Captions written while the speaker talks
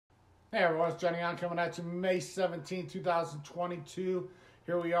Hey everyone, it's Johnny Hahn coming at you May 17, 2022.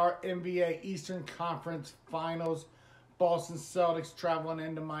 Here we are, NBA Eastern Conference Finals. Boston Celtics traveling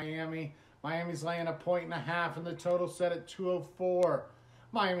into Miami. Miami's laying 1.5 and the total set at 204.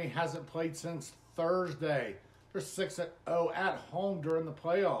 Miami hasn't played since Thursday. They're 6-0 at home during the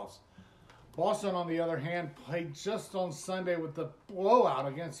playoffs. Boston, on the other hand, played just on Sunday with the blowout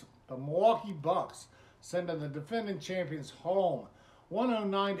against the Milwaukee Bucks, sending the defending champions home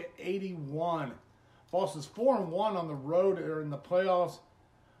 109-81. Boston's 4-1 on the road during the playoffs.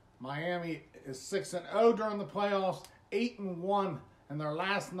 Miami is 6-0 during the playoffs, 8-1, and their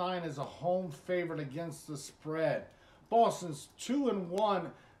last 9 is a home favorite against the spread. Boston's 2-1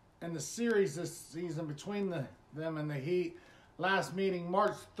 in the series this season between them and the Heat. Last meeting,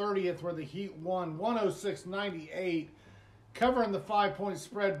 March 30th, where the Heat won 106-98. Covering the 5-point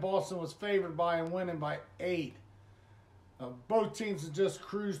spread, Boston was favored by and winning by 8. Both teams have just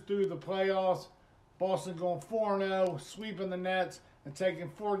cruised through the playoffs. Boston going 4-0, sweeping the Nets, and taking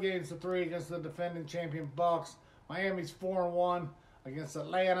 4 games to 3 against the defending champion Bucks. Miami's 4-1 against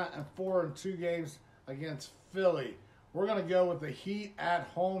Atlanta and 4-2 games against Philly. We're going to go with the Heat at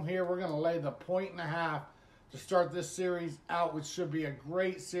home here. We're going to lay the 1.5 to start this series out, which should be a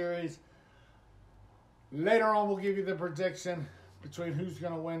great series. Later on, we'll give you the prediction between who's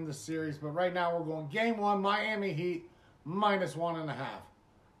going to win the series. But right now, we're going Game 1, Miami Heat, -1.5.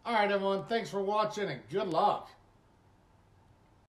 All right, everyone. Thanks for watching, and good luck.